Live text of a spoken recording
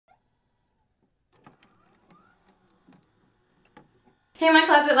Hey my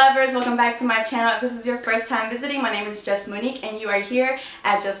closet lovers, welcome back to my channel. If this is your first time visiting, my name is Jess Monique and you are here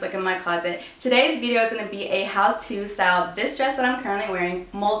at Just Look in My Closet. Today's video is going to be a how-to style this dress that I'm currently wearing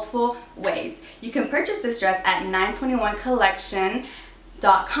multiple ways. You can purchase this dress at NINE21collection.com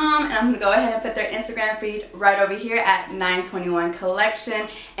and I'm going to go ahead and put their Instagram feed right over here at NINE21collection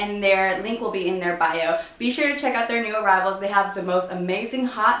and their link will be in their bio. Be sure to check out their new arrivals. They have the most amazing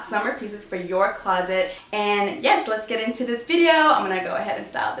hot summer pieces for your closet. And yes, let's get into this video. I'm going to go ahead and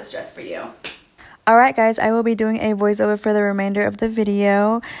style this dress for you. Alright guys, I will be doing a voiceover for the remainder of the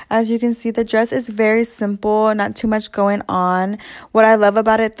video. As you can see, the dress is very simple, not too much going on. What I love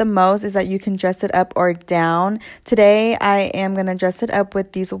about it the most is that you can dress it up or down. Today, I am going to dress it up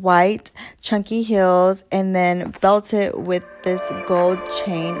with these white chunky heels and then belt it with this gold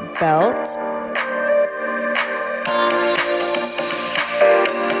chain belt.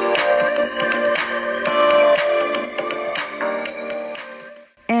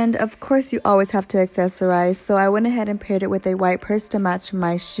 And of course, you always have to accessorize, so I went ahead and paired it with a white purse to match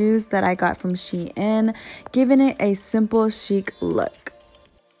my shoes that I got from Shein, giving it a simple chic look.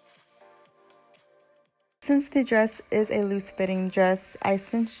 Since the dress is a loose-fitting dress, I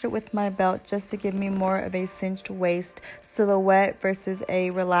cinched it with my belt just to give me more of a cinched waist silhouette versus a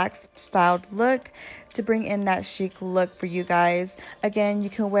relaxed styled look to bring in that chic look for you guys. Again, you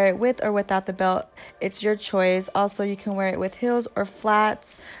can wear it with or without the belt. It's your choice. Also, you can wear it with heels or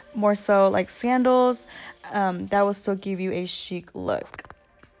flats, more so like sandals. That will still give you a chic look.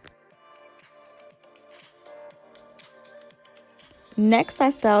 Next, I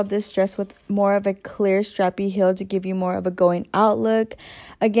styled this dress with more of a clear strappy heel to give you more of a going out look.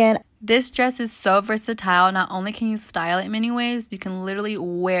 Again, this dress is so versatile. Not only can you style it many ways, you can literally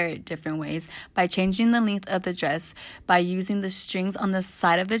wear it different ways by changing the length of the dress, by using the strings on the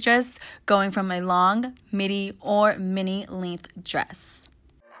side of the dress, going from a long, midi, or mini length dress.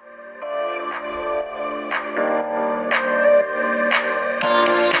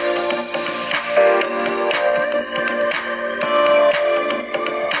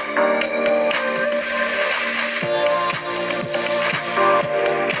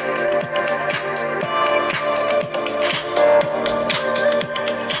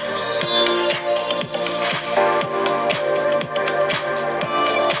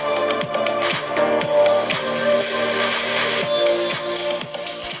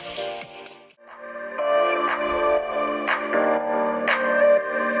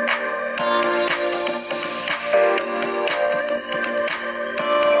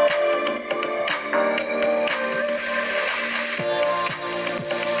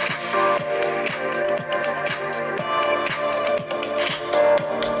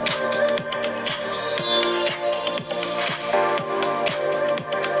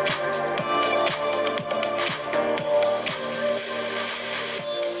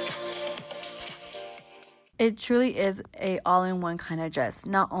 It truly is a all-in-one kind of dress.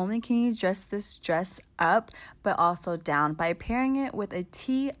 Not only can you dress this dress up, but also down by pairing it with a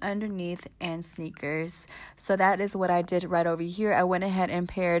tee underneath and sneakers. So that is what I did right over here. I went ahead and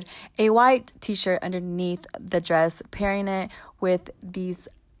paired a white t-shirt underneath the dress, pairing it with these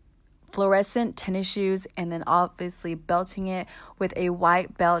fluorescent tennis shoes, and then obviously belting it with a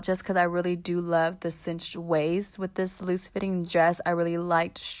white belt just because I really do love the cinched waist. With this loose-fitting dress, I really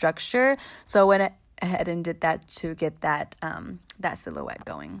liked structure. So I went ahead and did that to get that that silhouette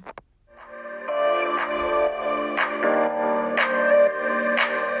going.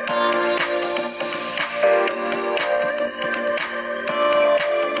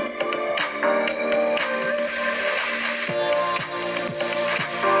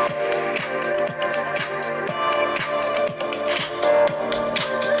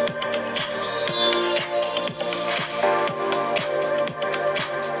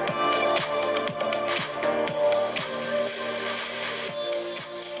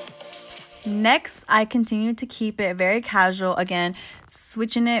 Next, I continued to keep it very casual, again,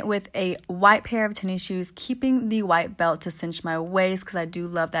 switching it with a white pair of tennis shoes, keeping the white belt to cinch my waist because I do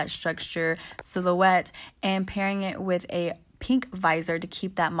love that structure silhouette, and pairing it with a pink visor to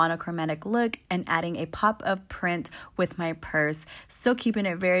keep that monochromatic look, and adding a pop of print with my purse. Still keeping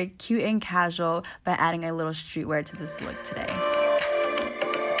it very cute and casual, but adding a little streetwear to this look today.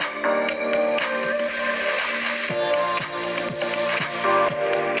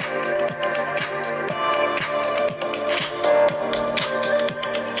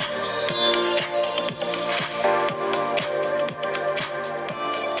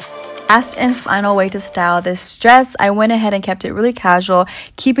 Last and final way to style this dress, I went ahead and kept it really casual,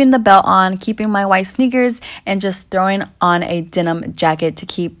 keeping the belt on, keeping my white sneakers, and just throwing on a denim jacket to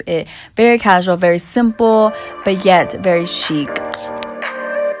keep it very casual, very simple, but yet very chic.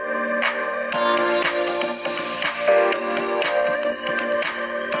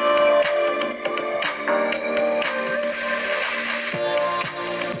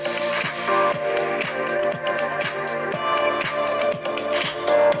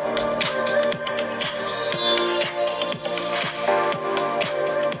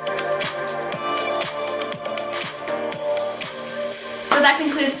 that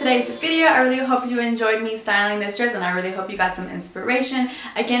concludes today's video. I really hope you enjoyed me styling this dress, and I really hope you got some inspiration.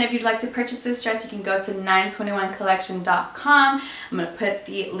 Again, if you'd like to purchase this dress, you can go to NINE21collection.com. I'm going to put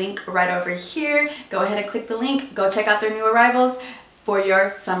the link right over here. Go ahead and click the link. Go check out their new arrivals for your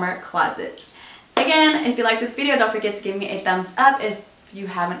summer closet. Again, if you like this video, don't forget to give me a thumbs up. If you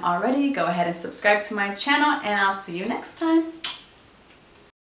haven't already, go ahead and subscribe to my channel, and I'll see you next time.